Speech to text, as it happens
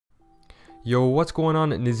Yo, what's going on?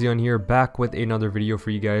 Nizion here, back with another video for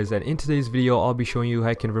you guys, and in today's video I'll be showing you how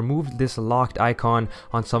I can remove this locked icon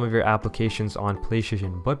on some of your applications on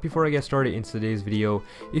PlayStation. But before I get started in today's video,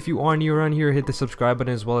 if you are new around here, hit the subscribe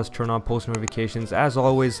button as well as turn on post notifications as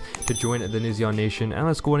always to join the Nizion Nation, and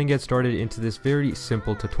let's go ahead and get started into this very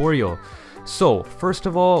simple tutorial. So first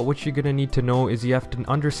of all, what you're gonna need to know is you have to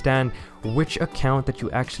understand which account that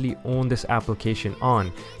you actually own this application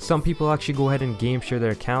on. Some people actually go ahead and game share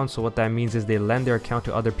their account, so what that means is they lend their account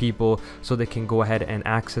to other people so they can go ahead and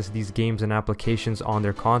access these games and applications on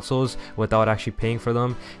their consoles without actually paying for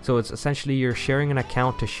them. So it's essentially you're sharing an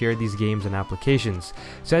account to share these games and applications.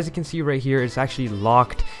 So as you can see right here, it's actually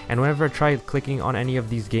locked, and whenever I try clicking on any of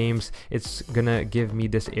these games, it's gonna give me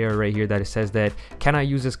this error right here that it says that cannot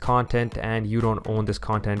use this content and you don't own this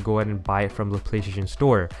content, go ahead and buy it from the PlayStation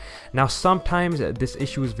Store. Now sometimes this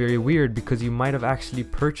issue is very weird because you might have actually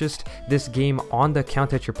purchased this game on the account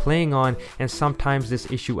that you're playing on, and sometimes this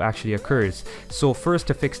issue actually occurs. So first,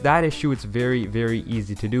 to fix that issue, it's very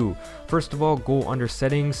easy to do. First of all, go under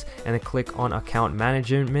settings and then click on account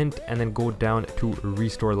management, and then go down to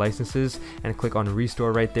restore licenses and click on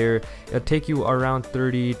restore right there. It'll take you around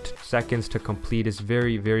 30 seconds to complete. It's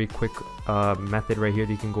very quick method right here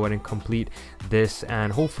that you can go ahead and complete this,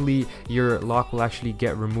 and hopefully your lock will actually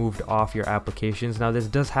get removed off your applications. Now this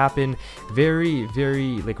does happen very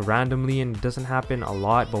like randomly, and it doesn't happen a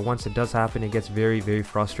lot, but once it does happen, it gets very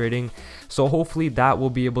frustrating. So hopefully that will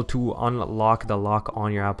be able to unlock the lock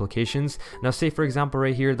on your applications. Now say for example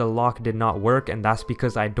right here the lock did not work, and that's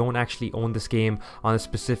because I don't actually own this game on a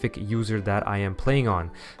specific user that I am playing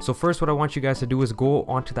on. So first, what I want you guys to do is go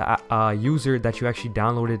onto the user that you actually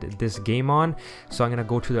downloaded this game on. So I'm gonna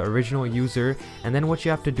go to the original user, and then what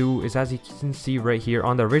you have to do is, as you can see right here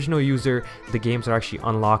on the original user, the games are actually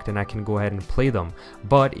unlocked and I can go ahead and play them.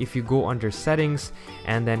 But if you go under settings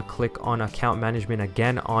and then click on account management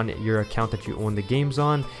again on your account that you own the games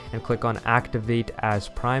on, and click on activate as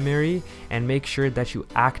primary, and make sure that you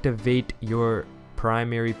activate your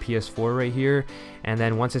primary PS4 right here, and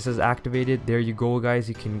then once it says activated, there you go guys,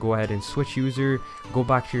 you can go ahead and switch user, go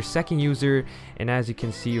back to your second user, and as you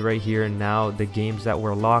can see right here, now the games that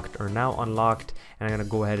were locked are now unlocked, and I'm gonna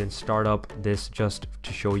go ahead and start up this just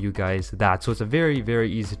to show you guys that. So it's a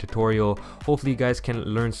very easy tutorial. Hopefully you guys can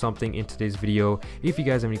learn something in today's video. If you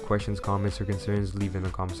guys have any questions, comments, or concerns, leave it in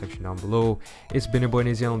the comment section down below. It's been your boy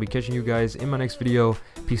Nizion. I'll be catching you guys in my next video.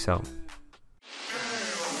 Peace out.